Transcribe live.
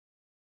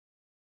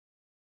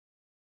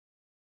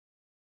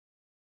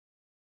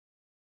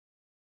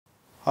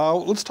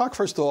Let's talk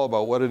first of all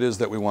about what it is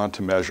that we want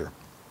to measure.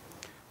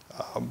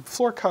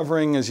 Floor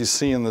covering, as you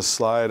see in this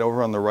slide,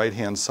 over on the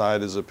right-hand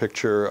side is a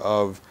picture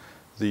of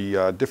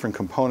the different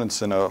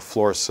components in a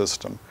floor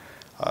system.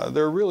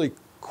 There are really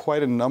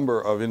quite a number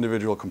of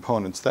individual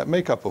components that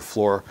make up a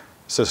floor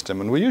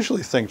system, and we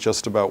usually think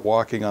just about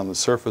walking on the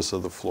surface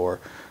of the floor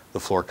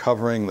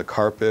covering, the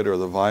carpet, or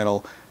the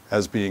vinyl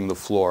as being the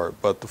floor.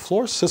 But the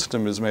floor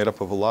system is made up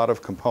of a lot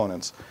of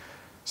components.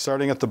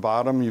 Starting at the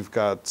bottom, you've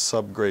got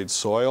subgrade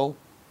soil.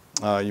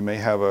 You may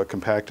have a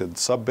compacted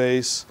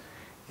subbase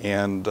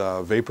and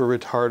vapor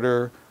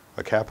retarder,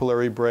 a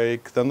capillary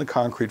break, then the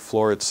concrete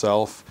floor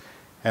itself,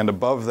 and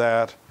above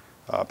that,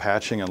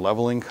 patching and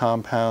leveling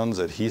compounds,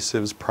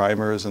 adhesives,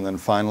 primers, and then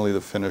finally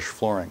the finished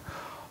flooring.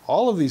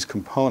 All of these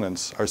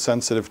components are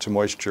sensitive to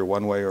moisture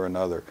one way or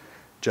another.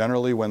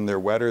 Generally, when they're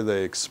wetter,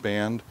 they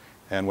expand,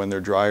 and when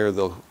they're drier,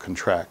 they'll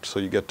contract. So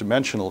you get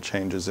dimensional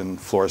changes in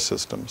floor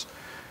systems.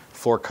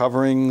 Floor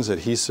coverings,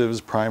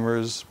 adhesives,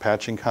 primers,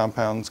 patching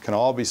compounds can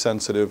all be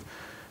sensitive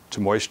to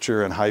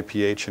moisture and high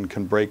pH and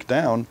can break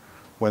down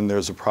when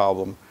there's a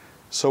problem.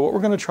 So what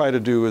we're going to try to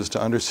do is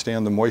to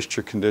understand the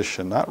moisture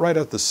condition, not right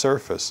at the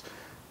surface,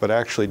 but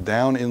actually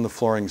down in the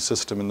flooring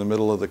system in the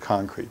middle of the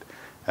concrete.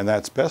 And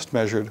that's best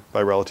measured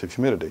by relative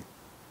humidity.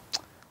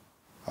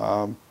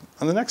 On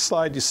the next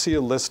slide, you see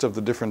a list of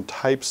the different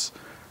types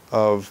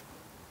of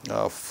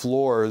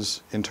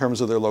floors in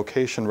terms of their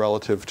location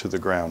relative to the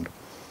ground.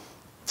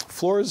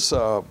 Floors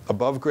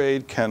above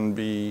grade can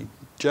be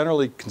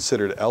generally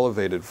considered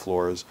elevated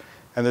floors,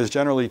 and there's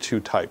generally two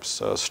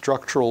types. A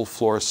structural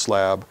floor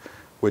slab,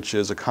 which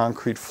is a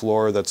concrete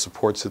floor that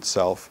supports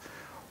itself,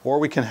 or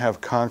we can have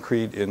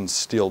concrete in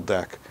steel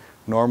deck.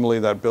 Normally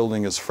that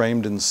building is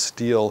framed in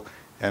steel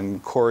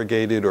and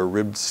corrugated or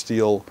ribbed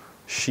steel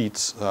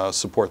sheets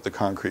support the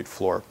concrete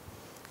floor.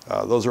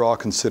 Those are all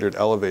considered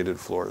elevated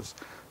floors.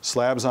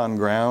 Slabs on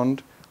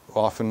ground,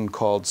 often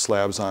called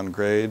slabs on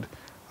grade.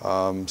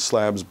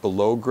 Slabs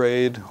below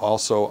grade,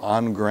 also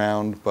on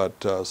ground,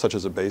 but such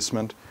as a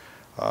basement.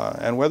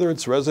 And whether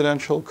it's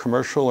residential,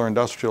 commercial, or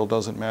industrial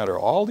doesn't matter.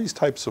 All these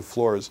types of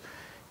floors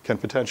can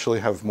potentially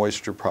have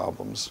moisture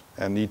problems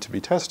and need to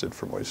be tested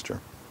for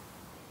moisture.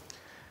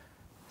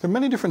 There are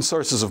many different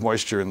sources of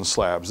moisture in the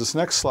slabs. This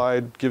next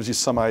slide gives you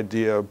some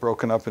idea,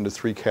 broken up into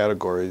three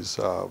categories: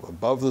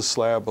 above the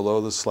slab,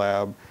 below the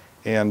slab,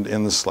 and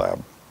in the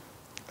slab.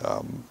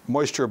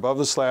 Moisture above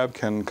the slab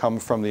can come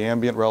from the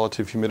ambient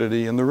relative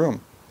humidity in the room.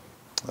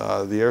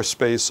 The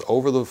airspace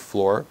over the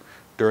floor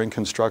during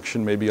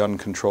construction may be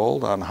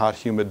uncontrolled. On hot,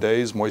 humid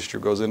days, moisture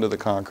goes into the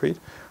concrete.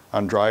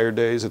 On drier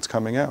days, it's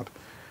coming out.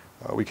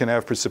 We can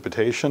have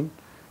precipitation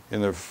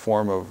in the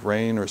form of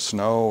rain or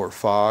snow or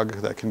fog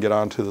that can get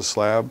onto the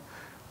slab.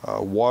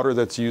 Water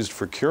that's used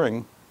for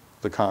curing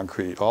the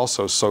concrete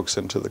also soaks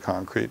into the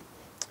concrete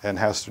and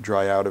has to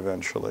dry out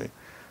eventually.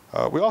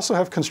 We also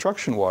have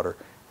construction water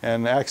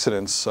and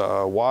accidents.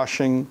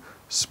 Washing,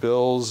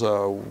 spills,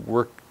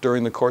 work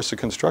during the course of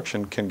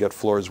construction can get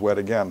floors wet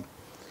again.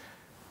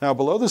 Now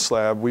below the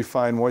slab, we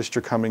find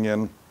moisture coming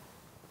in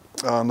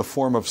the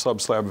form of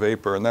subslab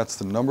vapor, and that's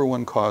the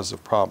 #1 cause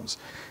of problems.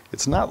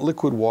 It's not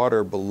liquid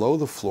water below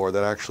the floor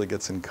that actually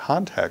gets in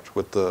contact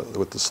with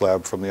the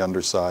slab from the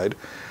underside,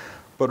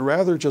 but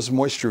rather just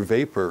moisture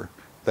vapor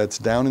that's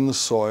down in the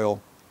soil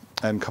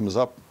and comes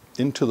up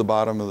into the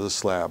bottom of the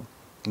slab.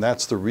 And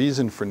that's the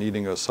reason for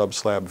needing a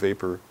subslab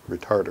vapor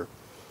retarder.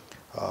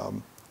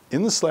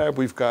 In the slab,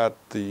 we've got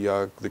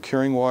the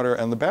curing water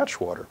and the batch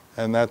water,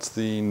 and that's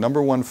the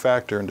 #1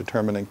 factor in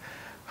determining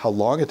how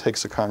long it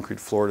takes a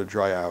concrete floor to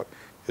dry out,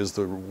 is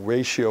the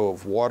ratio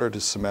of water to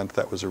cement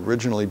that was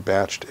originally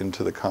batched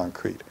into the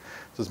concrete.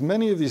 There's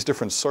many of these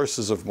different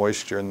sources of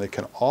moisture, and they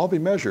can all be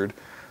measured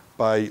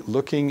by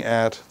looking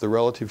at the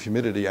relative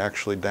humidity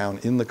actually down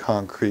in the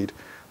concrete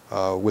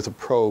with a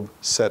probe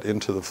set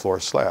into the floor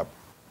slab.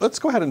 Let's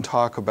go ahead and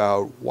talk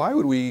about why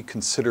would we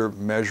consider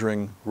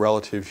measuring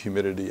relative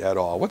humidity at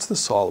all? What's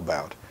this all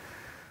about?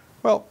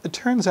 Well, it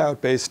turns out,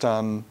 based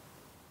on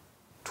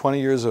 20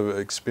 years of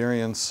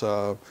experience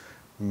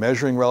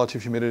measuring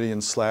relative humidity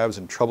in slabs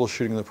and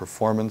troubleshooting the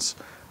performance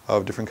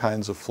of different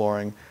kinds of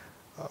flooring,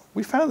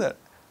 we found that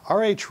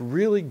RH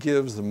really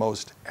gives the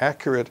most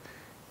accurate,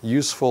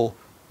 useful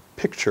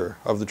picture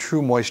of the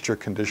true moisture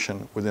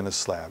condition within a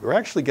slab. We're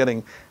actually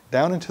getting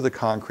down into the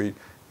concrete,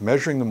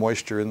 measuring the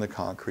moisture in the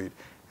concrete,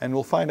 and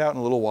we'll find out in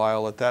a little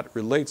while that that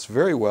relates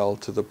very well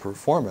to the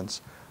performance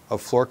of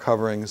floor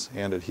coverings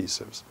and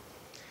adhesives.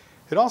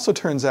 It also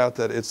turns out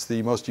that it's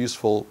the most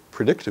useful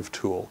predictive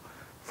tool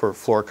for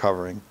floor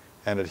covering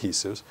and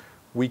adhesives.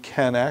 We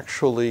can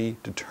actually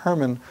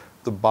determine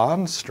the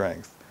bond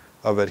strength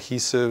of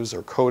adhesives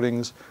or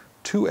coatings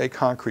to a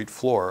concrete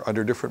floor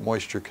under different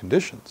moisture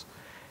conditions.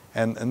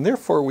 And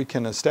therefore we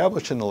can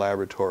establish in the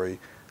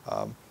laboratory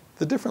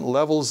the different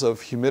levels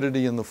of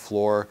humidity in the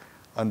floor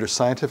under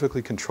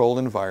scientifically controlled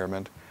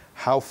environment,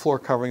 how floor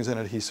coverings and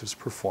adhesives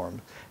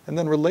performed, and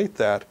then relate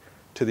that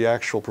to the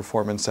actual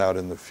performance out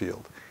in the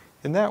field.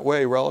 In that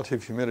way,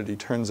 relative humidity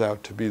turns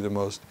out to be the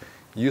most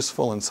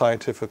useful and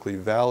scientifically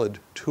valid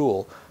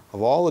tool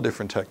of all the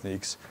different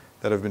techniques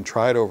that have been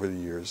tried over the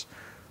years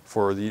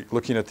for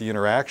looking at the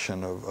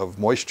interaction of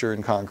moisture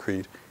in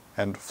concrete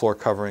and floor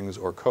coverings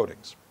or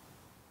coatings.